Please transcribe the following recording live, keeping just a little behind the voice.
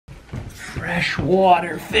Fresh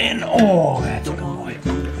water, Finn. Oh, that's a good boy.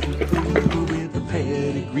 With a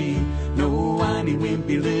pedigree, no whiny,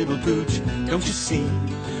 wimpy little pooch. Don't you see?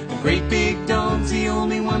 A great big dog's the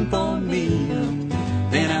only one for me.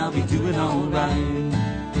 Then I'll be doing alright.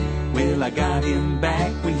 Well, I got him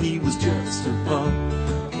back when he was just a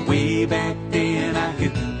pup. Way back then I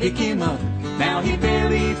could pick him up. Now he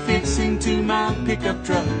barely fits into my pickup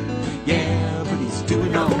truck. Yeah, but he's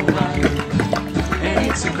doing alright. And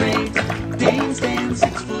it's a great Dane,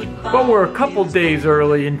 6'5". Well, we're a couple days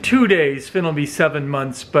early. In 2 days, Finn will be 7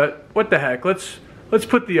 months. But what the heck? Let's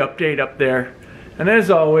put the update up there. And as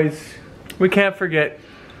always, we can't forget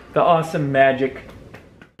the awesome magic.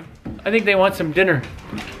 I think they want some dinner.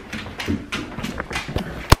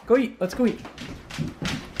 Go eat. Let's go eat.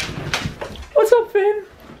 What's up, Finn?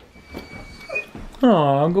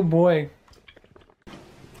 Aw, good boy.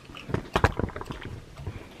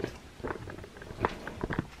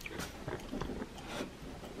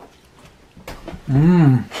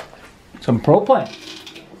 Some Pro-Plan.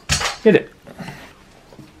 Hit it.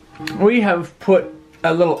 We have put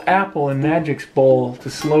a little apple in Magic's bowl to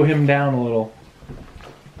slow him down a little.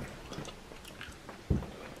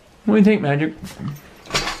 What do you think, Magic?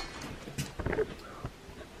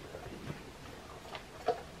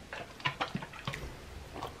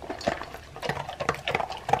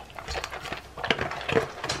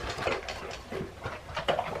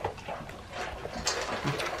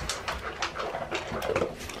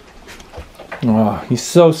 Oh, he's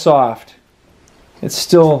so soft. He's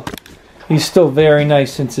still very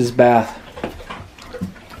nice since his bath.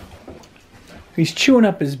 He's chewing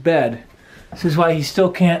up his bed. This is why he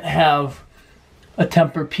still can't have a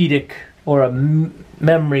Tempur-Pedic or a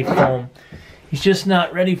memory foam. He's just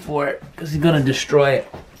not ready for it because he's gonna destroy it.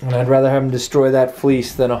 And I'd rather have him destroy that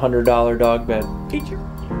fleece than a $100 dog bed. Teacher.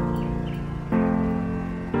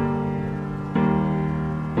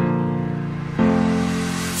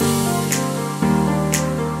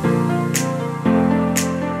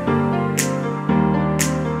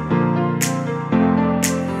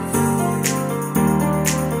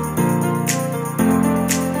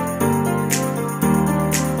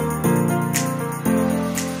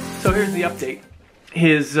 So here's the update.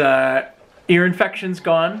 His ear infection's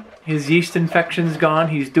gone. His yeast infection's gone.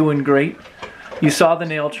 He's doing great. You saw the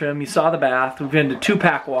nail trim. You saw the bath. We've been to 2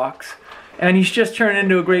 pack walks. And he's just turned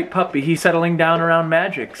into a great puppy. He's settling down around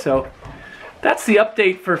Magic. So that's the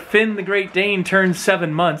update for Finn the Great Dane, turned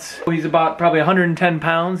 7 months. He's about probably 110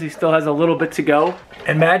 pounds. He still has a little bit to go.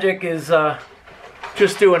 And Magic is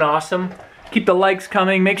just doing awesome. Keep the likes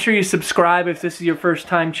coming. Make sure you subscribe if this is your first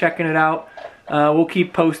time checking it out. We'll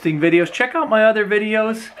keep posting videos. Check out my other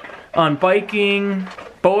videos on biking,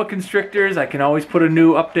 boa constrictors. I can always put a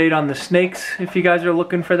new update on the snakes if you guys are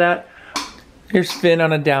looking for that. Here's Finn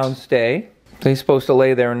on a downstay. He's supposed to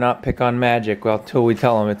lay there and not pick on Magic. Well, until we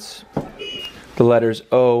tell him it's the letters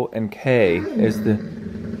O and K is the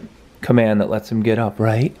command that lets him get up,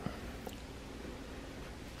 right?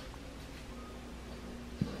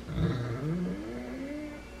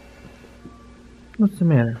 What's the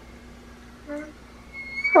matter?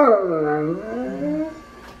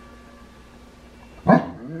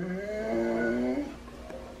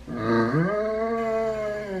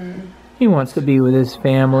 He wants to be with his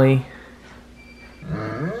family.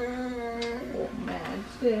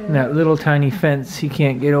 And that little tiny fence he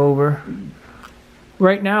can't get over.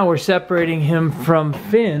 Right now we're separating him from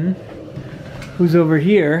Finn, who's over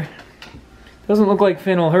here. Doesn't look like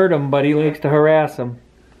Finn will hurt him, but he likes to harass him.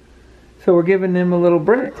 So we're giving him a little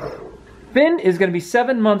break. Finn is going to be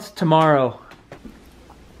 7 months tomorrow.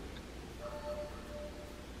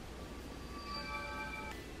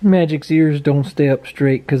 Magic's ears don't stay up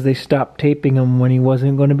straight because they stopped taping him when he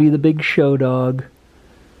wasn't going to be the big show dog.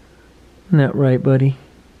 Isn't that right, buddy?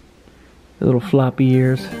 The little floppy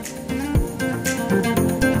ears.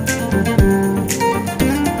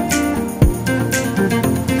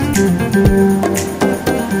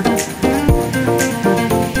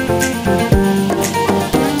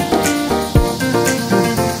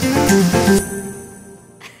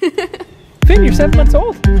 Finn, you're 7 months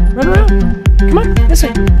old. Run around. Come on, this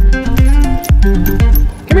way.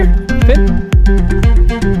 Come here, Finn.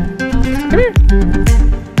 Come here.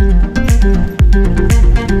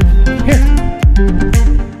 Here.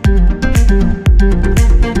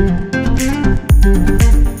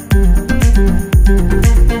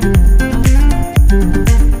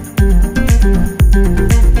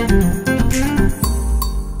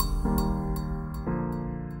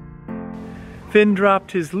 Finn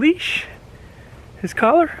dropped his leash. His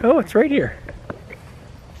collar? Oh, it's right here.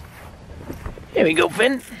 Here we go,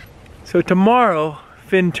 Finn. So tomorrow,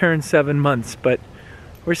 Finn turned 7 months, but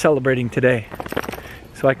we're celebrating today.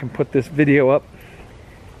 So I can put this video up.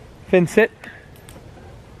 Finn, sit.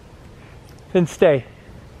 Finn, stay.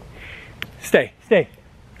 Stay, stay.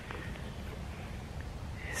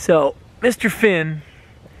 So, Mr. Finn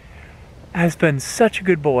has been such a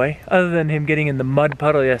good boy, other than him getting in the mud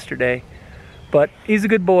puddle yesterday. But he's a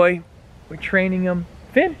good boy. We're training him.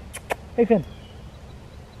 Finn! Hey, Finn.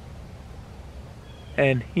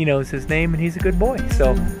 And he knows his name and he's a good boy.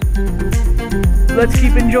 So, let's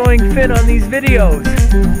keep enjoying Finn on these videos.